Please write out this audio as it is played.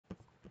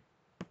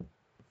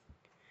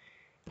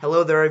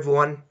Hello there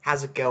everyone,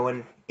 how's it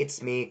going?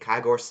 It's me,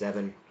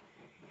 Kygor7.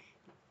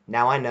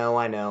 Now I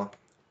know,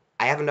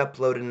 I haven't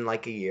uploaded in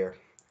like a year,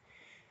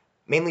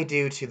 mainly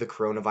due to the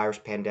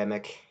coronavirus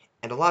pandemic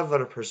and a lot of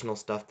other personal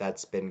stuff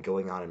that's been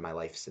going on in my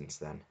life since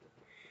then.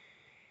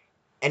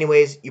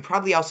 Anyways, you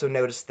probably also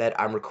noticed that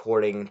I'm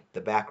recording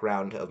the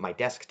background of my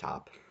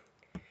desktop,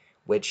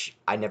 which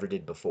I never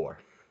did before.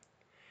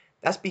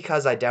 That's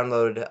because I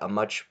downloaded a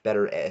much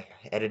better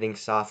editing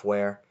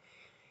software.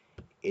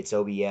 It's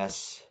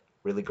OBS,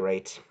 really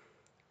great.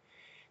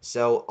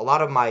 So a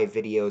lot of my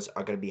videos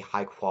are going to be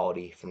high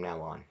quality from now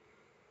on.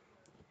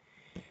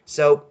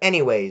 So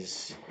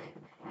anyways,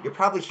 you're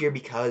probably here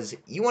because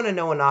you want to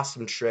know an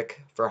awesome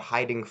trick for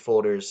hiding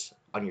folders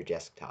on your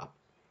desktop.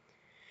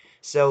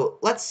 So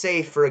let's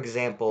say, for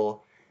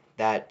example,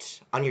 that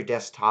on your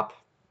desktop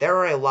there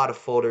are a lot of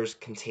folders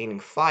containing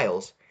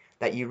files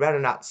that you'd rather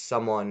not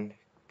someone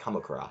come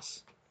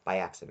across by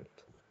accident.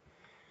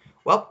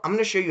 Well, I'm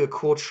going to show you a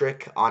cool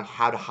trick on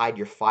how to hide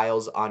your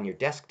files on your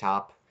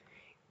desktop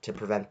to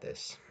prevent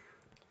this.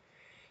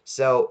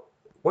 So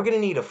we're going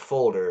to need a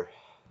folder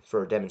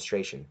for a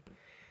demonstration.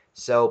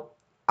 So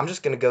I'm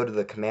just going to go to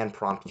the command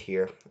prompt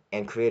here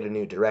and create a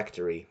new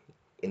directory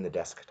in the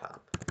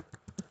desktop.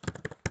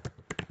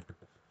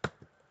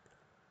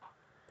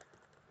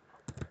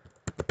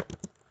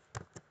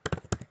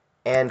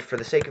 And for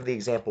the sake of the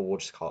example, we'll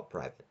just call it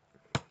private.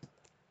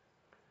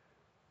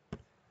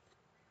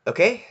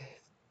 Okay,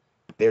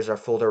 there's our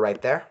folder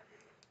right there.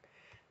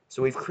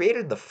 So we've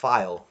created the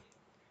file.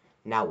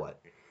 Now what?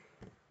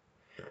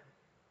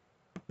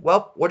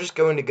 Well, we're just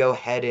going to go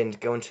ahead and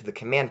go into the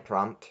command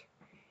prompt,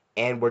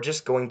 and we're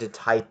just going to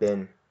type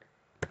in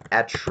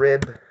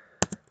 @trib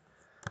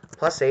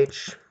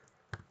 +h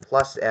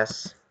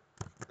 +s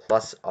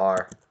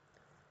 +r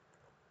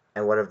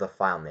and whatever the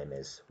file name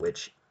is,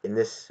 which in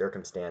this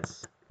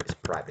circumstance is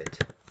private.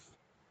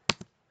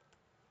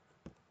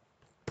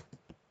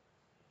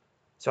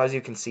 So as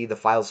you can see, the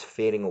file's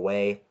fading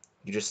away.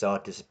 You just saw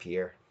it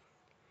disappear.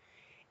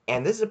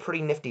 And this is a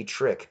pretty nifty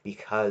trick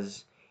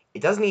because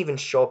it doesn't even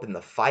show up in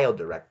the file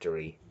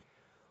directory.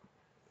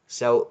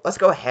 So let's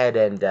go ahead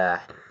and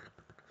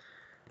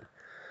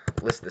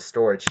list the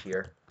storage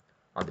here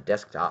on the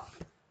desktop.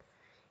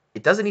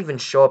 It doesn't even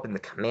show up in the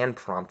command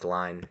prompt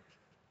line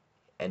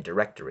and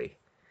directory.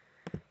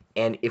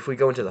 And if we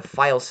go into the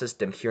file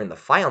system here in the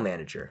file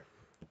manager,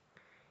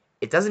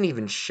 it doesn't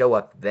even show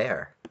up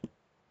there.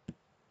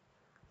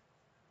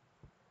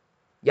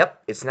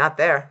 Yep, it's not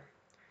there.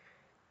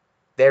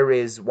 There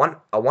is a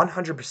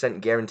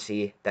 100%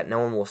 guarantee that no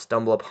one will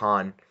stumble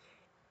upon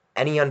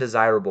any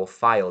undesirable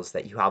files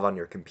that you have on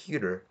your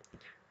computer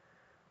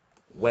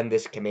when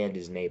this command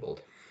is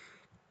enabled.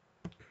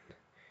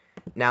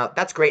 Now,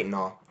 that's great and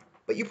all,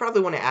 but you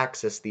probably want to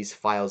access these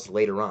files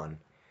later on.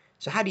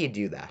 So how do you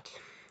do that?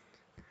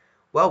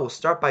 Well, we'll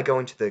start by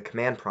going to the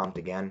command prompt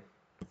again,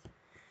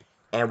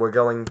 and we're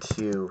going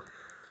to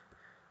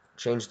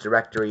change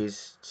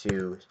directories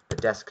to the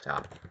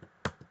desktop.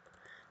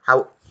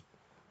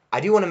 I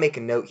do want to make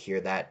a note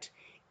here that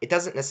it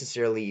doesn't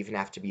necessarily even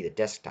have to be the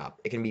desktop.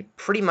 It can be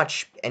pretty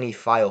much any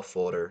file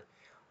folder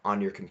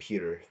on your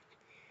computer.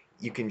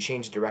 You can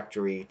change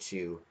directory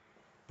to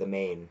the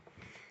main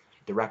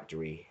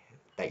directory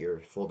that your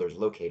folder is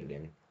located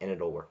in, and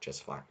it'll work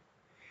just fine.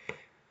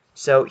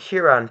 So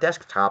here on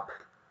desktop,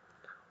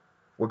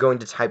 we're going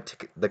to type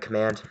the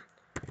command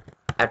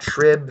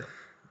 @trib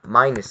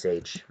 -h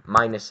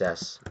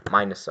 -s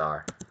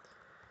 -r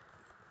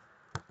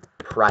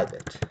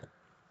private.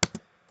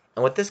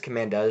 And what this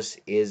command does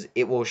is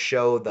it will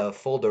show the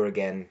folder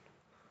again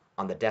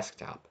on the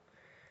desktop.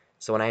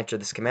 So when I enter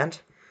this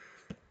command,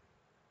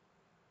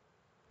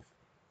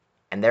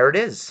 and there it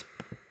is,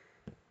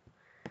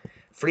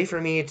 free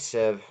for me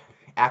to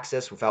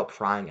access without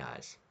prying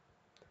eyes.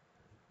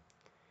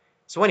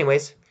 So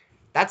anyways,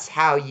 that's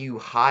how you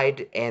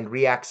hide and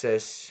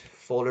reaccess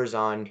folders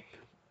on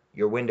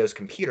your Windows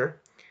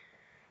computer.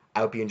 I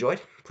hope you enjoyed.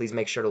 Please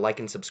make sure to like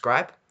and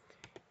subscribe.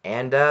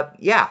 And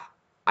yeah,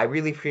 I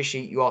really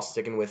appreciate you all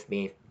sticking with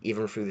me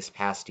even through this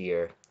past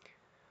year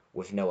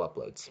with no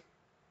uploads.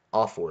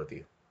 All 4 of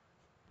you.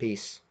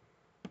 Peace.